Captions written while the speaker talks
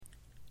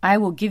I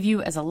will give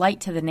you as a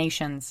light to the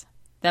nations,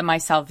 that my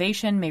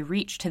salvation may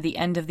reach to the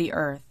end of the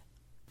earth.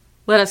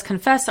 Let us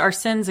confess our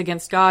sins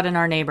against God and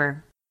our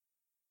neighbor.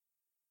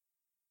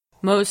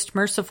 Most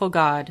merciful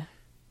God,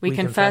 we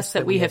confess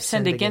that we have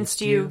sinned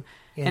against you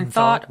in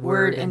thought,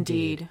 word, and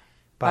deed,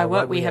 by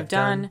what we have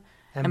done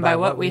and by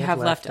what we have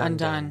left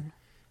undone.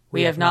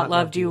 We have not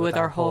loved you with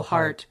our whole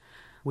heart.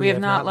 We have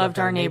not loved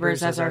our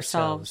neighbors as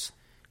ourselves.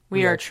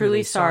 We are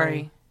truly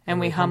sorry, and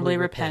we humbly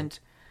repent.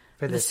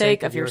 For the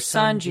sake of your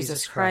Son,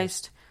 Jesus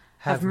Christ,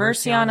 have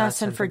mercy on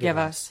us and forgive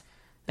us,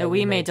 that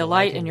we may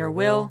delight in your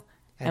will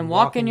and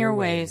walk in your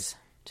ways,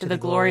 to the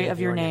glory of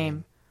your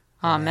name.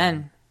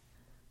 Amen.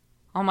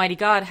 Almighty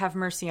God, have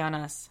mercy on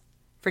us.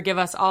 Forgive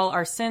us all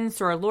our sins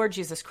through our Lord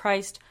Jesus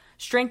Christ.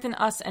 Strengthen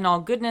us in all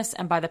goodness,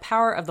 and by the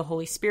power of the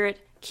Holy Spirit,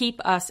 keep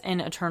us in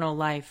eternal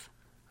life.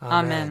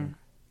 Amen.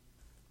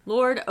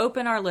 Lord,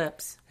 open our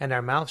lips, and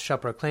our mouth shall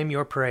proclaim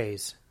your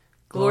praise.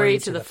 Glory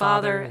to the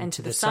Father, and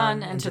to the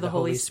Son, and to the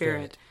Holy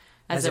Spirit,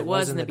 as it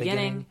was in the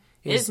beginning,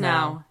 is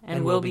now,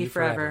 and will be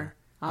forever.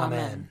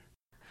 Amen.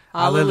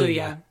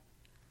 Alleluia.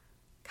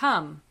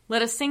 Come,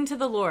 let us sing to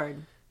the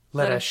Lord.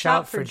 Let us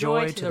shout for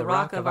joy to the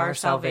rock of our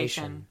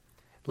salvation.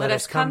 Let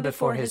us come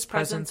before his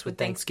presence with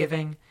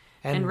thanksgiving,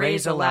 and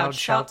raise a loud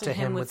shout to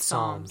him with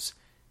psalms.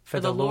 For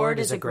the Lord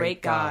is a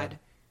great God,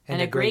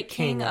 and a great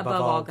King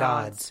above all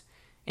gods.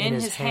 In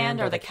his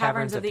hand are the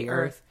caverns of the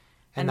earth,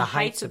 and the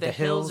heights of the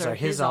hills are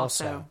his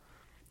also.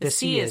 The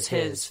sea is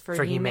his,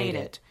 for he made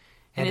it,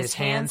 and his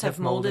hands have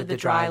molded the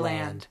dry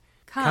land.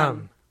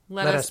 Come,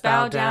 let us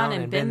bow down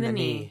and bend the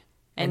knee,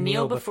 and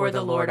kneel before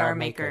the Lord our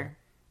Maker.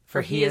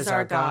 For he is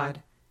our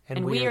God,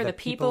 and we are the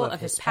people of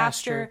his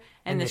pasture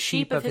and the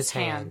sheep of his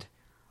hand.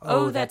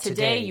 Oh, that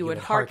today you would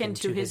hearken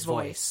to his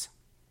voice.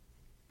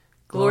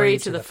 Glory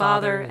to the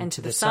Father, and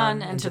to the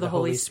Son, and to the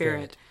Holy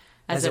Spirit,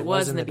 as it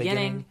was in the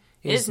beginning,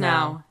 is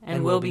now,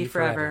 and will be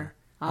forever.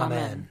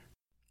 Amen.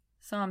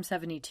 Psalm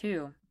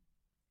 72.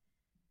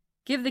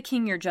 Give the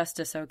king your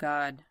justice, O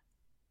God,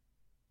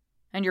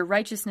 and your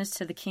righteousness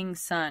to the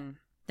king's son,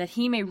 that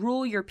he may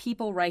rule your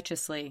people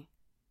righteously,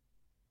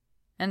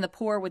 and the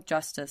poor with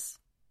justice,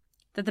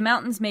 that the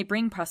mountains may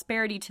bring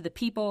prosperity to the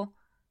people,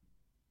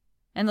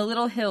 and the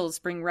little hills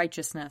bring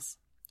righteousness.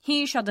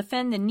 He shall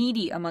defend the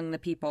needy among the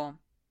people.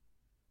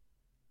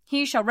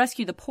 He shall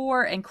rescue the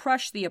poor and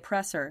crush the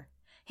oppressor.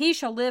 He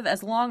shall live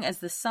as long as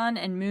the sun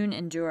and moon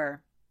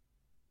endure.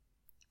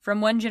 From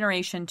one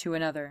generation to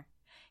another,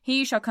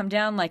 he shall come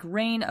down like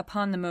rain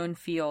upon the mown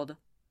field,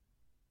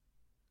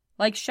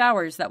 like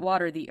showers that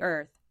water the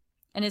earth.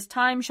 In his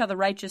time shall the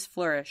righteous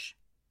flourish.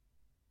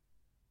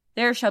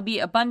 There shall be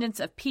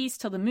abundance of peace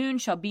till the moon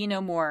shall be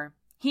no more.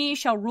 He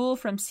shall rule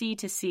from sea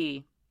to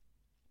sea,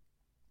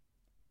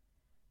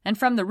 and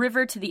from the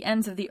river to the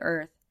ends of the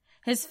earth.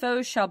 His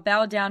foes shall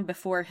bow down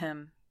before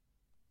him,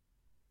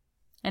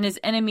 and his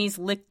enemies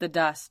lick the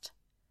dust.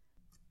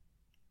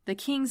 The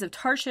kings of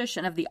Tarshish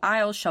and of the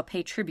isles shall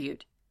pay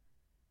tribute.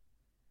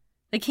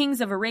 The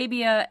kings of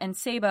Arabia and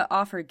Saba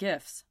offer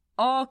gifts.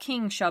 All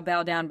kings shall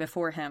bow down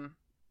before him,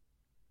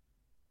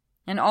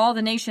 and all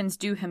the nations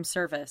do him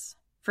service.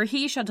 For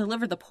he shall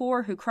deliver the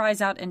poor who cries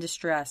out in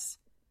distress,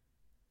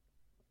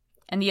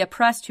 and the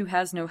oppressed who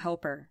has no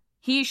helper.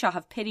 He shall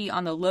have pity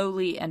on the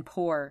lowly and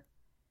poor.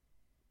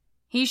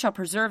 He shall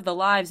preserve the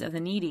lives of the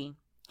needy.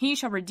 He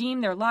shall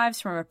redeem their lives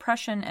from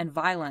oppression and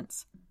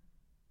violence.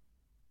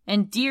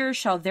 And dear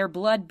shall their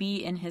blood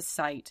be in his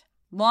sight.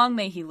 Long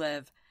may he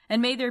live,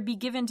 and may there be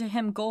given to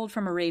him gold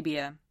from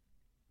Arabia.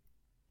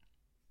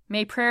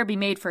 May prayer be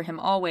made for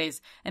him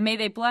always, and may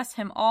they bless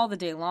him all the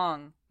day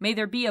long. May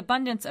there be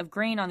abundance of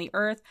grain on the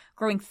earth,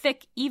 growing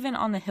thick even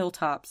on the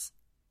hilltops.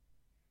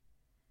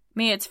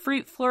 May its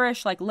fruit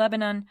flourish like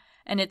Lebanon,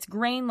 and its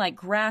grain like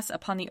grass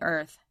upon the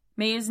earth.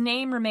 May his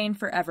name remain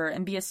forever,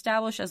 and be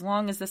established as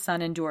long as the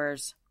sun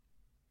endures.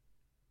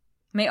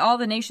 May all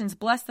the nations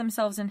bless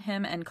themselves in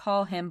him, and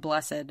call him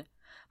blessed.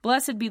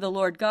 Blessed be the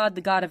Lord God, the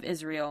God of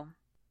Israel,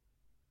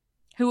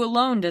 who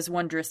alone does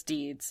wondrous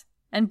deeds.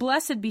 And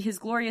blessed be his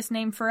glorious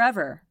name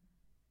forever.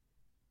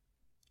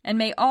 And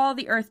may all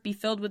the earth be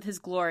filled with his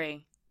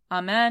glory.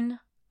 Amen.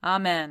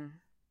 Amen.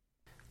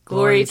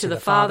 Glory to the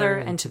Father,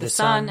 and to the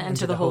Son, and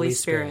to the Holy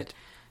Spirit,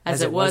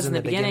 as it was in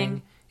the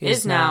beginning,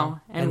 is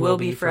now, and will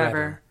be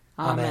forever.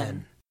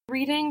 Amen.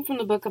 Reading from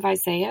the book of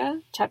Isaiah,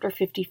 chapter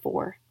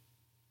 54.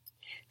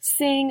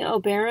 Sing, O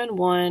barren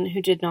one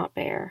who did not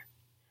bear.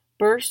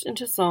 Burst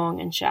into song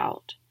and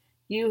shout,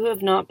 you who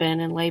have not been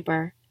in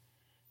labor.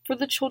 For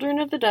the children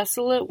of the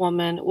desolate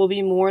woman will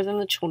be more than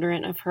the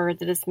children of her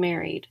that is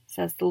married,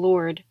 says the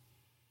Lord.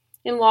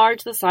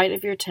 Enlarge the site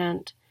of your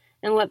tent,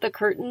 and let the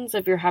curtains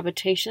of your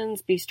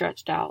habitations be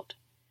stretched out.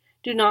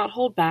 Do not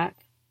hold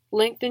back.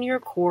 Lengthen your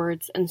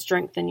cords and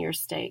strengthen your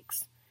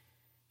stakes.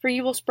 For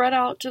you will spread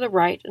out to the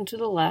right and to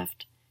the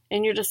left,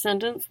 and your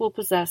descendants will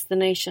possess the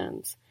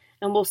nations,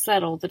 and will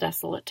settle the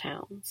desolate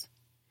towns.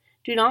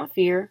 Do not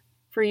fear,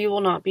 for you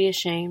will not be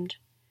ashamed.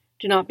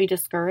 Do not be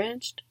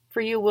discouraged, for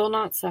you will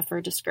not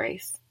suffer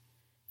disgrace.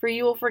 For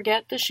you will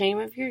forget the shame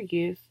of your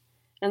youth,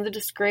 and the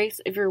disgrace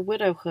of your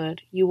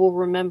widowhood you will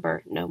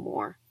remember no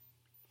more.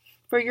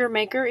 For your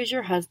Maker is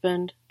your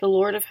husband, the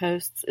Lord of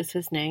hosts is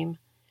his name.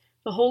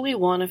 The Holy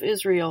One of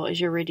Israel is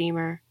your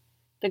Redeemer.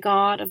 The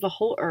God of the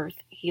whole earth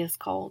he is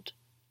called.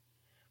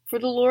 For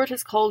the Lord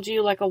has called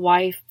you like a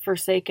wife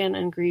forsaken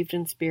and grieved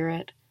in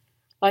spirit,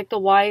 like the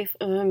wife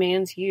of a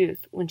man's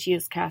youth when she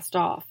is cast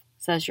off,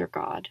 says your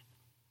God.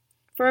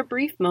 For a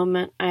brief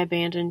moment I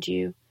abandoned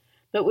you,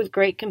 but with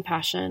great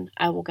compassion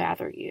I will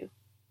gather you.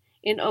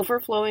 In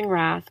overflowing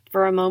wrath,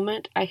 for a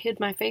moment I hid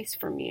my face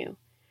from you,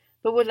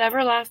 but with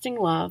everlasting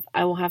love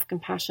I will have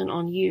compassion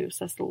on you,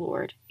 says the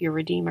Lord, your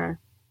Redeemer.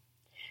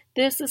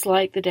 This is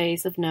like the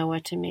days of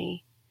Noah to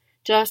me.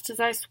 Just as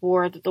I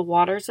swore that the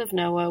waters of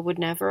Noah would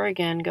never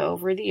again go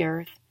over the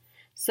earth,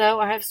 so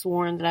I have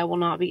sworn that I will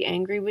not be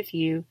angry with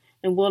you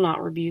and will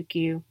not rebuke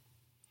you.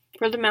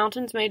 For the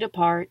mountains may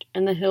depart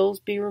and the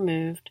hills be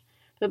removed,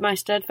 but my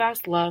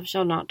steadfast love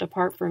shall not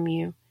depart from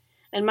you,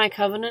 and my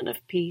covenant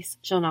of peace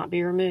shall not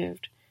be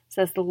removed,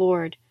 says the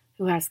Lord,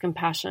 who has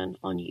compassion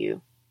on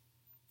you.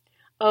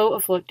 O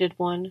afflicted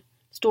one,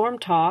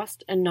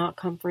 storm-tossed and not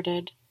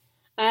comforted,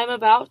 I am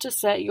about to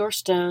set your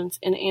stones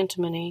in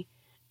antimony,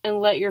 and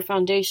let your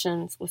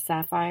foundations with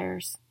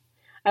sapphires.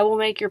 I will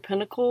make your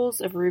pinnacles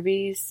of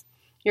rubies,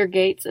 your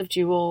gates of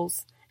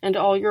jewels, and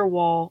all your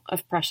wall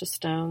of precious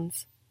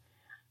stones.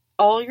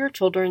 All your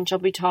children shall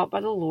be taught by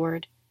the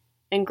Lord,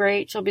 and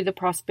great shall be the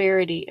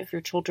prosperity of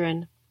your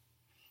children.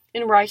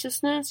 In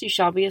righteousness you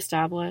shall be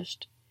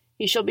established.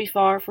 You shall be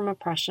far from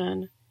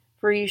oppression,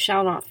 for you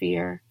shall not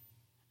fear,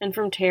 and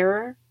from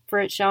terror, for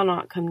it shall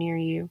not come near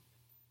you.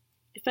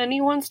 If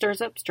anyone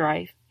stirs up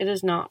strife, it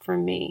is not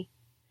from me.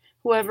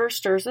 Whoever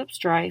stirs up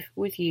strife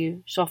with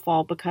you shall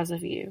fall because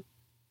of you.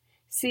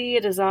 See,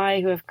 it is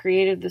I who have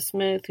created the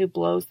smith who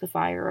blows the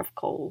fire of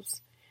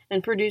coals,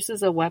 and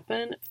produces a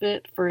weapon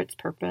fit for its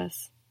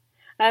purpose.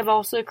 I have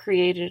also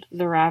created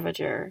the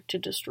ravager to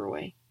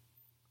destroy.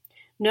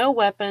 No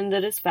weapon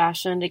that is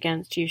fashioned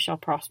against you shall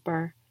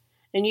prosper,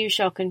 and you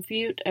shall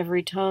confute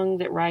every tongue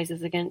that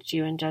rises against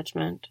you in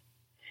judgment.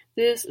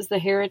 This is the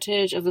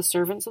heritage of the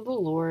servants of the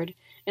Lord,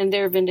 and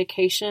their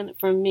vindication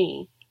from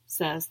me,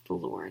 says the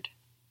Lord.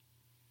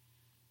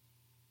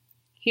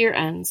 Here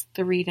ends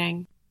the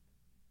reading.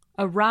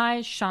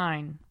 Arise,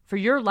 shine, for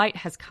your light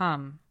has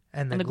come,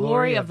 and the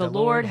glory of the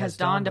Lord has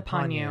dawned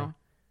upon you.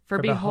 For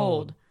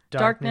behold,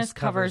 darkness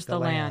covers the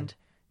land,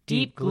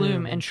 deep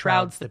gloom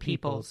enshrouds the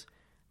peoples.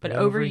 But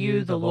over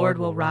you the Lord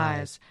will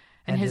rise,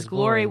 and his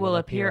glory will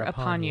appear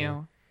upon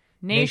you.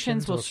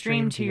 Nations will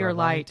stream to your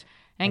light,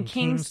 and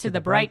kings to the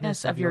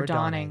brightness of your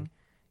dawning.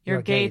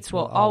 Your gates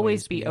will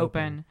always be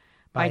open.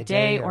 By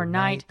day or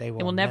night they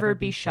will never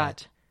be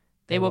shut.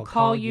 They will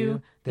call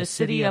you the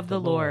city of the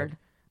Lord,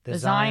 the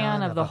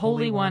Zion of the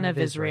Holy One of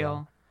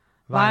Israel.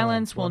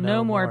 Violence will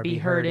no more be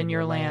heard in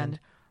your land,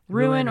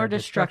 ruin or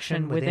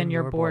destruction within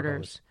your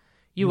borders.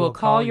 You will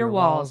call your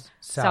walls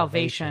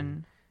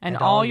salvation, and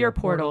all your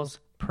portals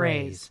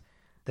praise.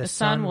 The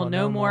sun will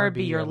no more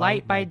be your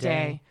light by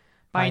day.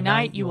 By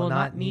night you will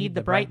not need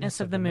the brightness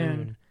of the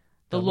moon.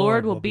 The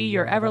Lord will be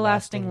your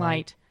everlasting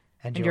light,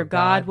 and your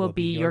God will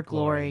be your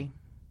glory.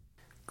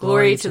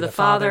 Glory to the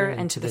Father,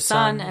 and to the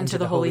Son, and to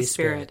the Holy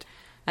Spirit,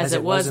 as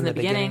it was in the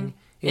beginning,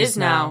 is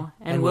now,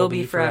 and will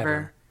be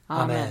forever.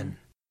 Amen.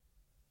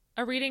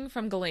 A reading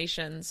from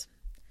Galatians.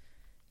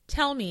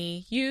 Tell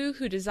me, you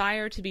who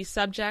desire to be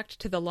subject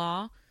to the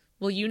law,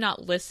 will you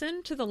not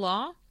listen to the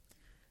law?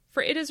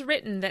 For it is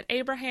written that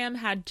Abraham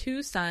had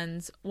 2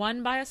 sons,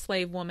 one by a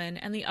slave woman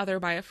and the other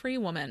by a free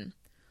woman.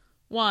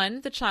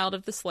 One, the child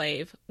of the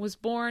slave, was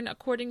born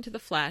according to the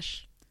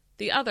flesh.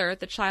 The other,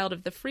 the child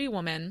of the free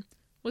woman,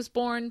 was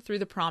born through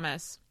the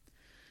promise.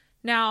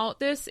 Now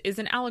this is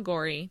an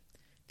allegory.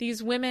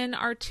 These women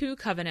are 2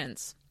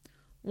 covenants.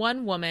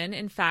 One woman,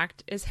 in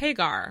fact, is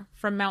Hagar,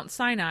 from Mount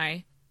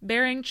Sinai,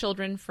 bearing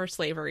children for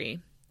slavery.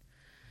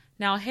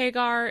 Now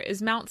Hagar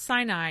is Mount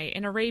Sinai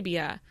in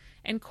Arabia,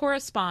 and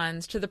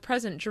corresponds to the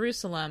present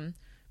Jerusalem,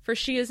 for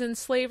she is in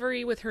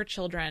slavery with her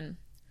children.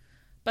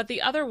 But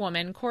the other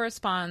woman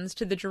corresponds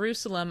to the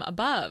Jerusalem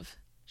above.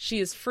 She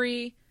is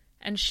free,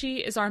 and she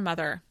is our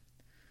mother.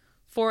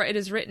 For it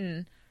is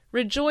written,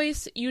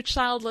 Rejoice, you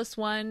childless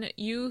one,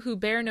 you who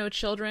bear no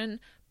children,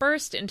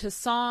 burst into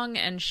song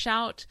and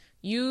shout,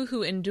 you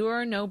who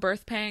endure no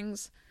birth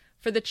pangs.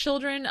 For the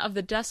children of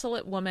the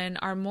desolate woman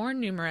are more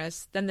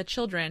numerous than the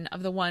children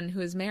of the one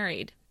who is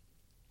married.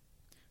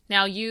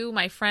 Now you,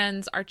 my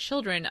friends, are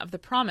children of the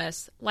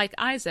promise, like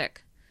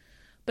Isaac.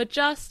 But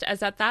just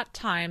as at that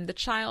time the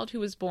child who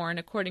was born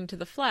according to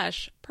the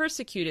flesh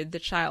persecuted the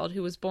child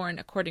who was born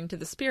according to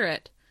the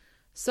Spirit,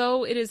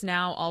 so it is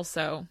now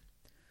also.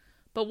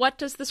 But what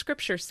does the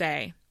Scripture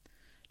say?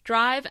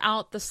 Drive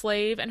out the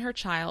slave and her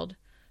child,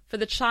 for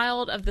the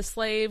child of the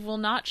slave will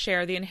not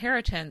share the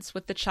inheritance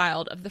with the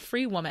child of the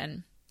free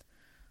woman.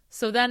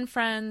 So then,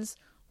 friends,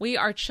 we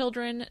are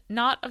children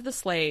not of the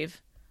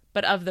slave,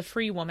 but of the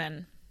free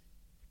woman.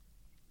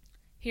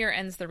 Here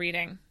ends the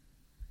reading.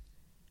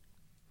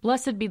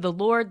 Blessed be the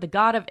Lord, the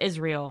God of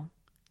Israel.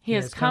 He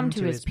has come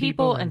to his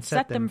people and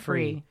set them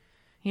free.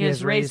 He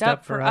has raised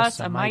up for us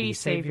a mighty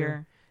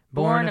Savior,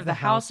 born of the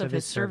house of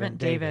his servant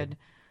David.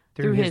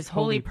 Through his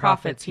holy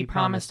prophets he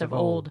promised of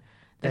old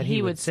that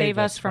he would save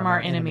us from our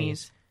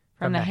enemies,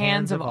 from the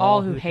hands of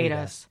all who hate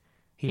us.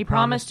 He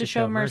promised to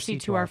show mercy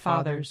to our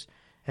fathers,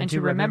 and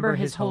to remember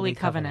his holy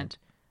covenant.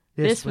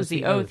 This was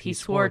the oath he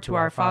swore to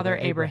our father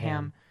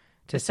Abraham,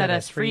 to set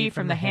us free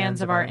from the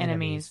hands of our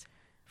enemies,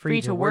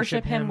 free to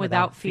worship him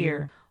without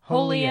fear,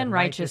 holy and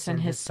righteous in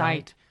his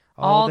sight,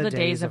 all the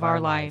days of our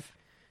life.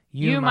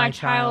 You, my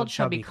child,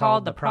 shall be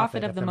called the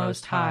prophet of the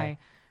Most High,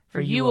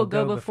 for you will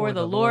go before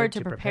the Lord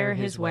to prepare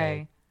his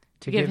way,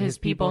 to give his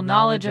people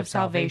knowledge of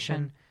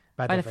salvation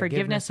by the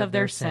forgiveness of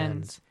their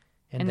sins.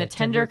 In the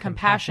tender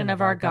compassion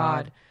of our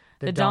God,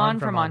 the dawn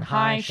from on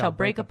high shall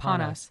break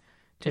upon us,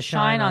 to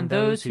shine on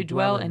those who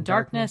dwell in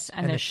darkness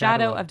and the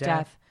shadow of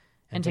death,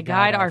 and to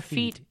guide our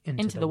feet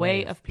into the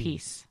way of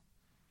peace.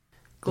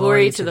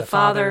 Glory to the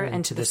Father,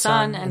 and to the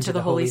Son, and to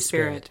the Holy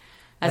Spirit,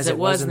 as it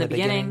was in the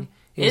beginning,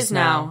 is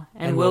now,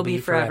 and will be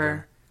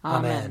forever.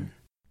 Amen.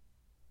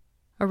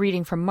 A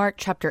reading from Mark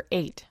chapter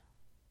 8.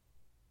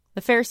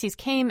 The Pharisees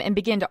came and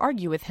began to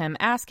argue with him,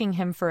 asking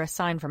him for a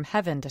sign from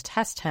heaven to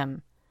test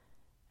him.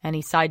 And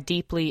he sighed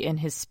deeply in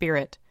his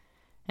spirit,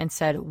 and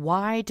said,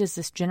 Why does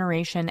this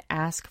generation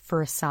ask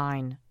for a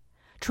sign?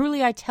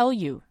 Truly I tell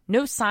you,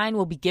 no sign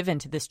will be given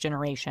to this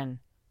generation.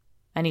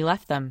 And he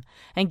left them,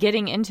 and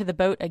getting into the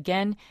boat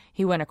again,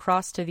 he went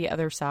across to the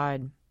other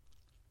side.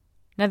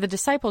 Now the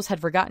disciples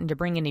had forgotten to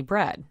bring any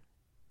bread,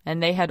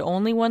 and they had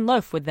only one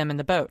loaf with them in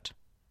the boat.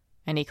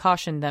 And he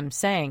cautioned them,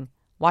 saying,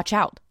 Watch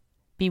out,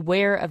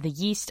 beware of the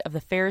yeast of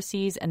the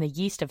Pharisees and the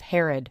yeast of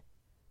Herod.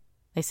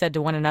 They said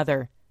to one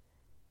another,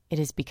 It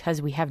is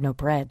because we have no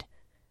bread.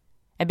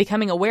 And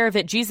becoming aware of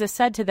it, Jesus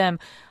said to them,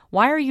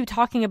 Why are you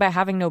talking about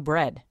having no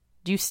bread?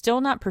 Do you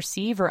still not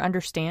perceive or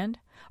understand?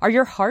 Are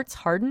your hearts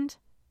hardened?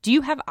 Do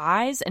you have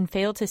eyes and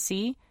fail to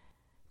see?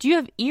 Do you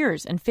have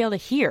ears and fail to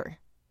hear?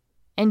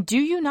 And do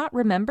you not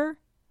remember?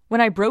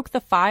 When I broke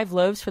the 5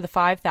 loaves for the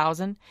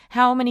 5,000,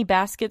 how many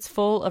baskets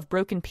full of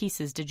broken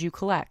pieces did you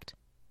collect?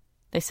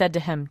 They said to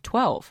him,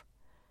 12.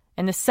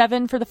 And the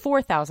 7 for the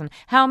 4,000,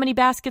 how many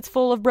baskets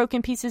full of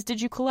broken pieces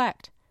did you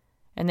collect?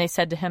 And they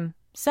said to him,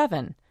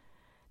 7.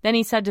 Then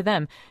he said to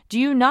them, Do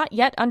you not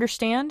yet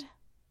understand?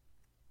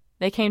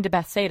 They came to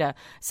Bethsaida.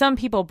 Some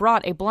people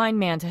brought a blind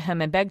man to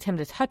him and begged him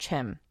to touch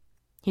him.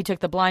 He took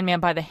the blind man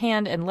by the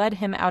hand and led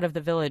him out of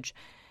the village.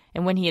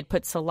 And when he had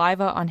put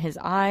saliva on his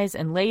eyes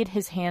and laid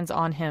his hands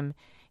on him,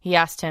 he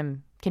asked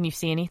him, Can you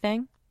see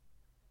anything?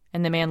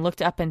 And the man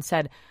looked up and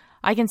said,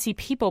 I can see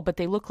people, but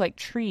they look like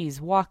trees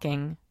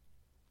walking.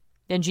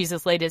 Then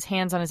Jesus laid his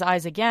hands on his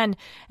eyes again,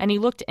 and he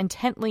looked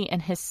intently,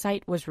 and his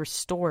sight was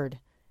restored,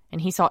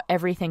 and he saw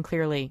everything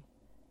clearly.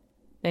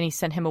 Then he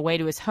sent him away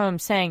to his home,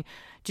 saying,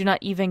 Do not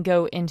even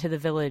go into the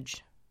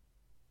village.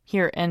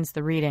 Here ends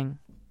the reading.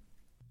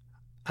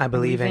 I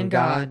believe in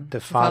God, the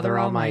Father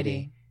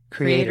Almighty,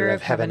 creator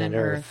of heaven and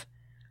earth.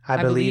 I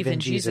believe in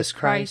Jesus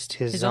Christ,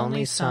 his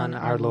only Son,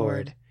 our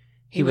Lord.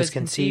 He was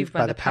conceived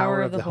by the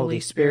power of the Holy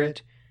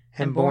Spirit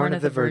and born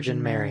of the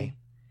Virgin Mary.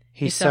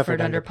 He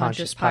suffered under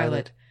Pontius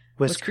Pilate,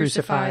 was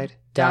crucified,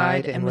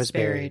 died, and was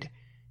buried.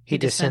 He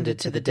descended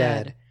to the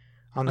dead.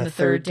 On the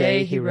 3rd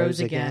day he rose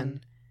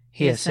again.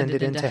 He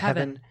ascended into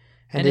heaven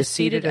and is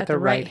seated at the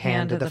right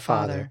hand of the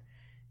Father.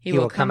 He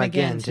will come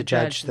again to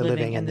judge the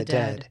living and the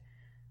dead.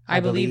 I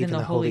believe in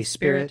the Holy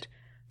Spirit,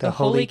 the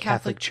Holy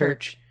Catholic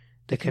Church,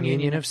 the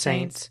communion of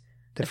saints,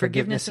 the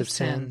forgiveness of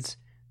sins,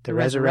 the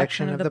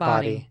resurrection of the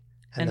body,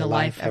 and the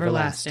life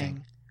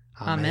everlasting.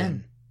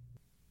 Amen.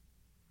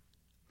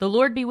 The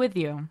Lord be with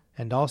you.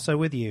 And also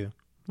with you.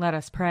 Let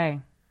us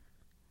pray.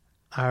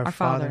 Our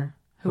Father,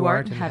 who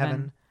art in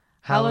heaven,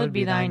 hallowed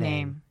be thy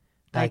name.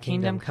 Thy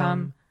kingdom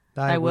come,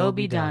 thy will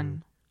be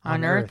done,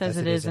 on earth as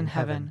it is in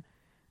heaven.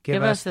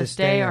 Give us this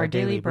day our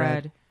daily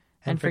bread,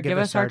 and forgive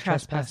us our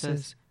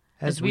trespasses,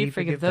 as we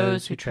forgive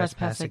those who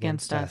trespass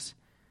against us.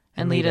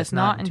 And lead us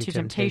not into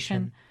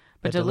temptation,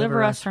 but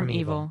deliver us from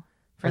evil.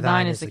 For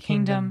thine is the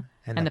kingdom,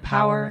 and the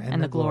power,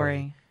 and the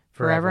glory,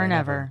 forever and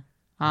ever.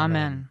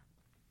 Amen.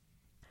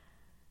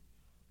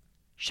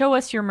 Show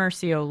us your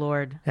mercy, O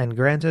Lord. And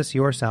grant us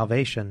your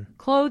salvation.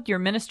 Clothe your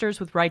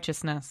ministers with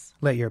righteousness.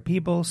 Let your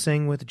people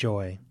sing with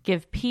joy.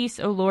 Give peace,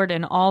 O Lord,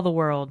 in all the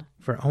world.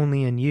 For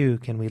only in you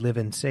can we live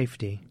in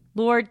safety.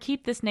 Lord,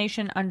 keep this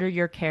nation under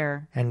your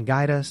care. And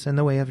guide us in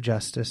the way of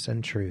justice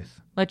and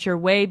truth. Let your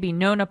way be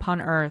known upon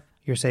earth.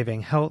 Your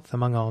saving health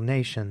among all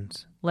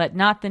nations. Let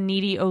not the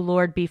needy, O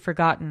Lord, be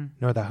forgotten.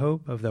 Nor the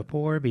hope of the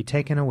poor be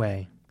taken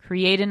away.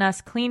 Create in us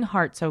clean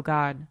hearts, O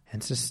God.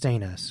 And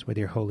sustain us with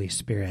your Holy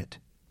Spirit.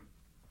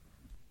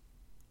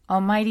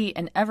 Almighty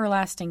and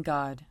everlasting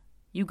God,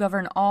 you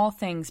govern all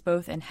things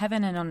both in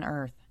heaven and on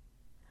earth.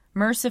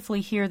 Mercifully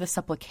hear the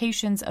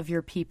supplications of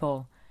your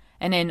people,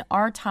 and in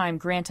our time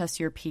grant us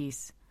your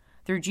peace.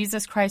 Through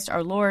Jesus Christ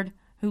our Lord,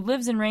 who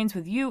lives and reigns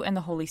with you and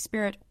the Holy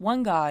Spirit,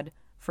 one God,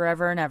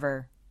 forever and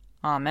ever.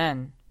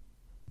 Amen.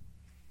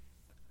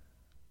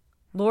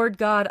 Lord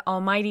God,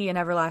 almighty and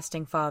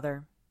everlasting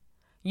Father,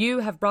 you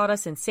have brought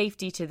us in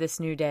safety to this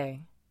new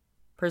day.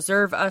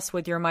 Preserve us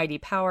with your mighty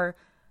power,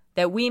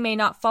 that we may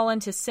not fall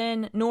into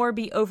sin nor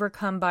be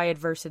overcome by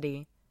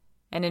adversity,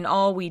 and in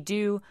all we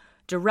do,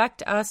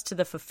 direct us to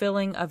the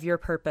fulfilling of your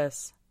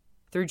purpose.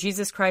 Through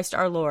Jesus Christ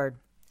our Lord.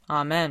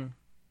 Amen.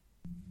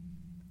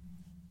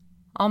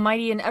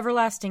 Almighty and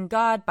everlasting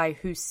God, by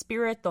whose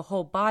Spirit the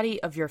whole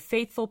body of your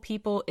faithful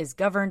people is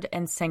governed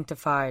and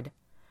sanctified,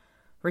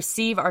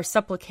 receive our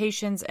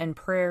supplications and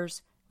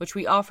prayers, which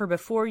we offer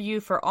before you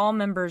for all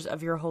members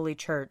of your holy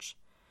church,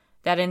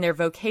 that in their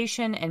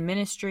vocation and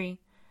ministry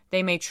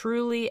they may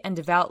truly and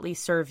devoutly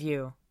serve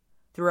you.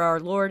 Through our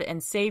Lord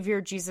and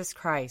Savior Jesus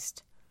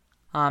Christ.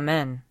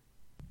 Amen.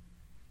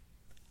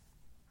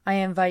 I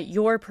invite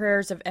your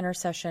prayers of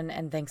intercession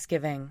and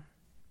thanksgiving.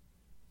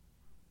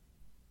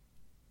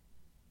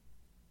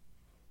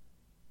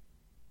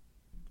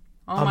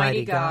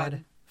 Almighty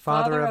God,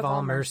 Father of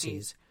all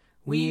mercies,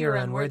 we, your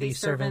unworthy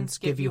servants,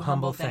 give you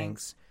humble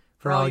thanks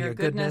for all your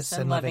goodness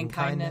and loving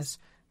kindness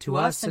to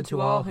us and to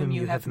all whom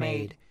you have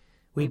made.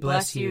 We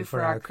bless you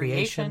for our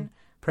creation,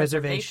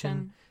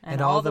 preservation,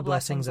 and all the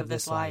blessings of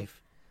this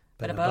life,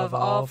 but above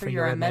all for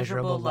your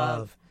immeasurable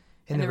love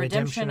in the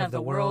redemption of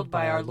the world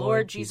by our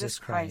Lord Jesus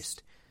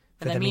Christ,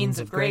 for the means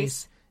of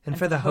grace and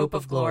for the hope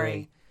of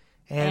glory.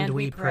 And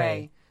we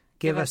pray,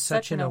 give us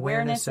such an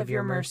awareness of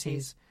your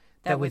mercies,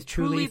 that with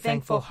truly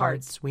thankful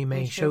hearts we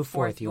may show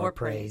forth your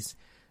praise,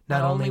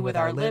 not only with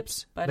our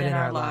lips, but in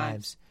our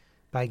lives,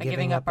 by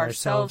giving up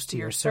ourselves to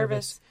your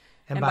service,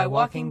 and by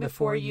walking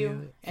before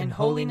you in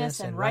holiness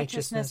and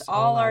righteousness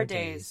all our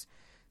days,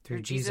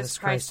 through Jesus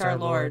Christ our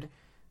Lord,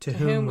 to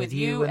whom with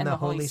you and the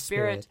Holy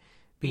Spirit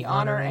be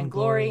honor and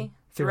glory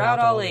throughout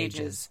all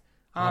ages.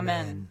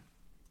 Amen.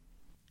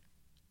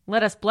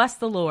 Let us bless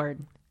the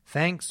Lord.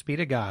 Thanks be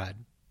to God.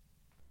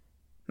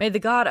 May the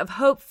God of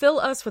hope fill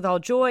us with all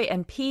joy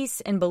and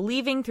peace in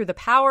believing through the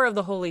power of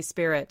the Holy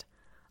Spirit.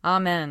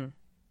 Amen.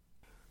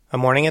 A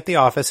Morning at the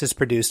Office is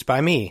produced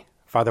by me,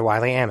 Father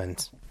Wiley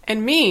Ammons.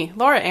 And me,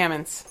 Laura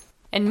Ammons.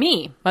 And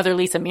me, Mother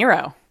Lisa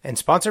Meirow. And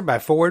sponsored by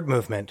Forward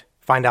Movement.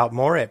 Find out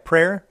more at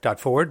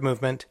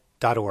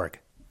prayer.forwardmovement.org.